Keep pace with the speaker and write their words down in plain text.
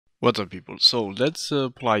What's up, people? So let's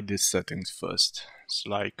apply these settings first. It's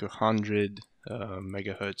like 100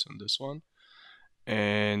 megahertz on this one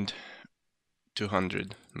and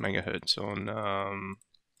 200 megahertz on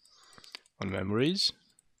memories.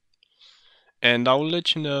 And I will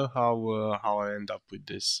let you know how I end up with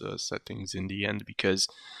these settings in the end, because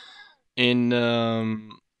in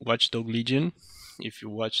Watchdog Legion, if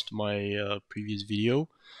you watched my previous video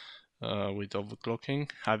with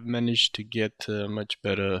overclocking, I've managed to get much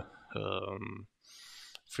better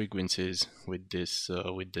frequencies with this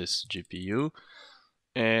GPU,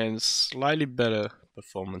 and slightly better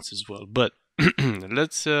performance as well. But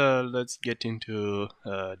let's get into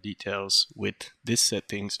details with these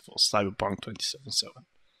settings for Cyberpunk 2077.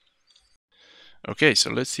 Okay, so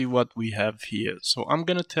let's see what we have here. So I'm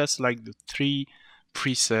gonna test like the three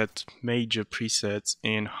major presets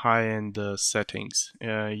in high-end settings.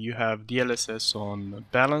 You have DLSS on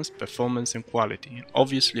balance, performance, and quality.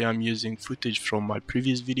 Obviously, I'm using footage from my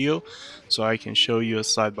previous video, so I can show you a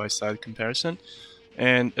side-by-side comparison.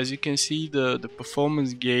 And as you can see, the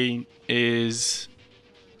performance gain is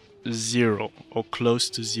 0 or close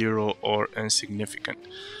to 0 or insignificant.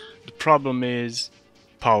 The problem is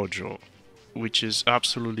power draw, which is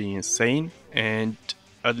absolutely insane, and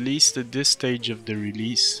at least at this stage of the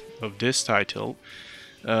release of this title,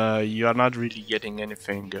 you are not really getting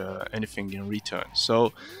anything in return.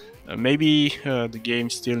 So maybe the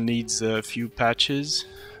game still needs a few patches,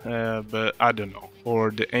 but I don't know.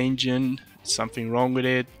 Or the engine, something wrong with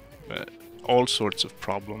it. All sorts of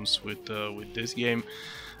problems with this game.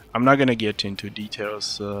 I'm not gonna get into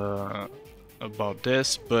details about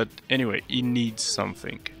this, but anyway, it needs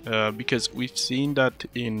something, because we've seen that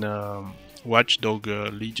in Watchdog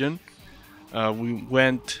Legion, we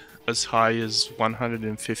went as high as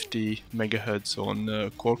 150 megahertz on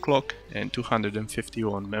core clock and 250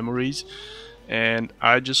 on memories. And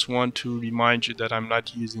I just want to remind you that I'm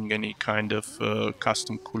not using any kind of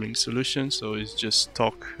custom cooling solution, so it's just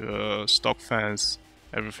stock fans.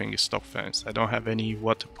 Everything is stock fans. I don't have any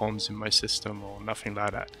water pumps in my system or nothing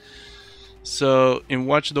like that. So in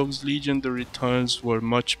Watch Dogs Legion, the returns were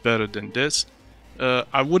much better than this.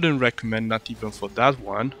 I wouldn't recommend, not even for that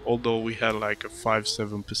one, although we had like a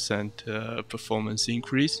 5-7% performance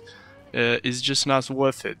increase. It's just not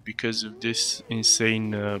worth it because of this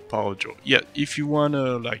insane power draw. Yeah, if you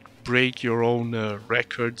wanna like break your own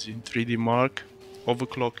records in 3D Mark,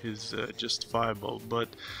 overclock is justifiable, but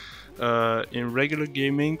in regular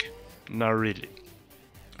gaming, not really.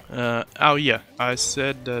 Oh yeah, I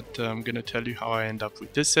said that I'm gonna tell you how I end up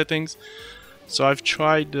with these settings. So I've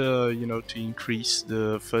tried, to increase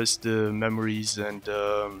the memories and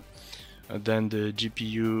then the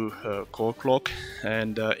GPU core clock,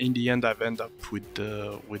 and in the end I've ended up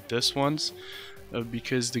with this ones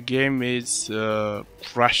because the game is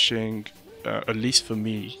crashing. At least for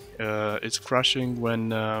me, it's crashing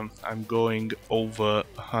when I'm going over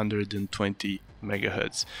 120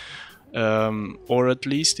 megahertz. Or at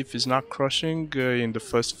least if it's not crashing in the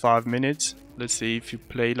first 5 minutes. Let's say if you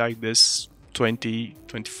play like this 20,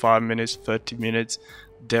 25 minutes, 30 minutes,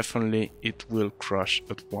 definitely it will crash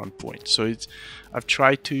at one point. So I've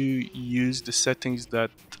tried to use the settings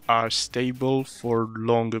that are stable for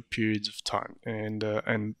longer periods of time, and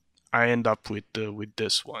I end up with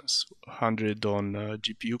this ones: 100 on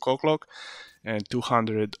GPU core clock and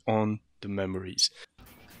 200 on the memories.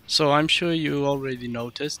 So I'm sure you already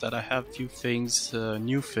noticed that I have few things,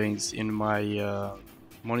 new things in my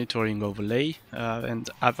monitoring overlay, and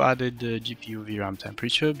I've added the GPU VRAM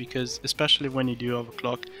temperature because, especially when you do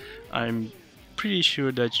overclock, I'm pretty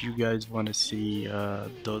sure that you guys want to see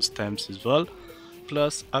those temps as well.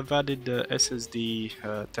 Plus, I've added the SSD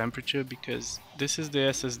temperature because this is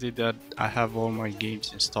the SSD that I have all my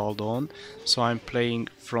games installed on, so I'm playing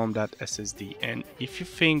from that SSD. And if you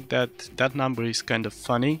think that that number is kind of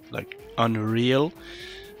funny, like unreal,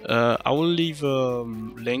 I will leave a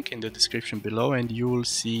link in the description below, and you will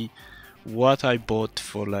see what I bought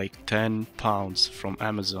for like £10 from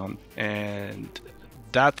Amazon, and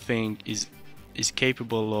that thing is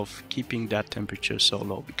capable of keeping that temperature so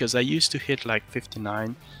low, because I used to hit like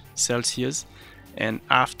 59 Celsius, and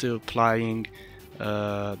after applying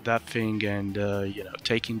that thing and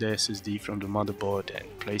taking the SSD from the motherboard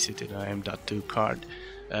and place it in an M.2 card,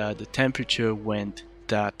 the temperature went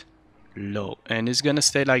that low, and it's gonna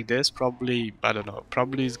stay like this. Probably, I don't know,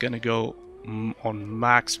 probably it's gonna go on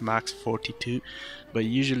max 42, but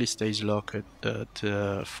usually stays locked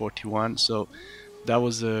at 41. So that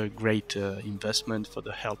was a great investment for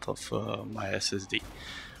the health of my SSD,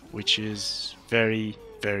 which is very,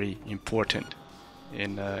 very important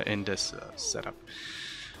in this setup.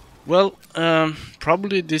 Well,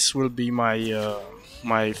 probably this will be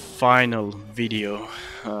my final video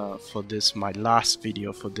for this, my last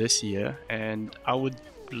video for this year, and I would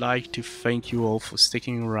like to thank you all for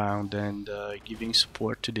sticking around and giving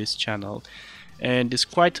support to this channel. And it's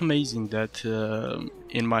quite amazing that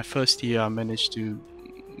in my first year I managed to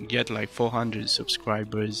get like 400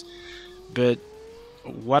 subscribers, but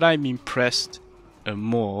what I'm impressed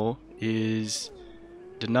more is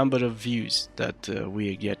the number of views that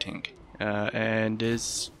we are getting, and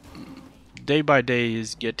this day by day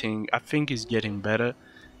is getting, I think is getting better,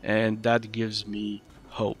 and that gives me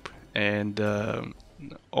hope. And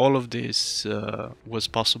all of this was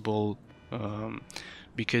possible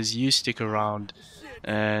because you stick around,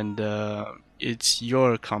 and it's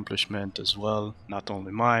your accomplishment as well, not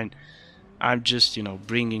only mine. I'm just,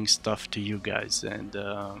 bringing stuff to you guys, and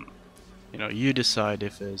you decide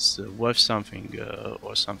if it's worth something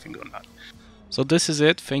or something or not. So this is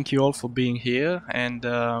it. Thank you all for being here, and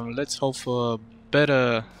let's hope for a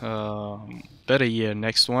better year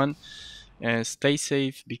next one. And stay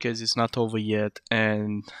safe because it's not over yet.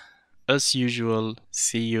 And as usual,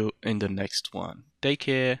 see you in the next one. Take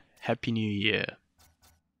care. Happy New Year.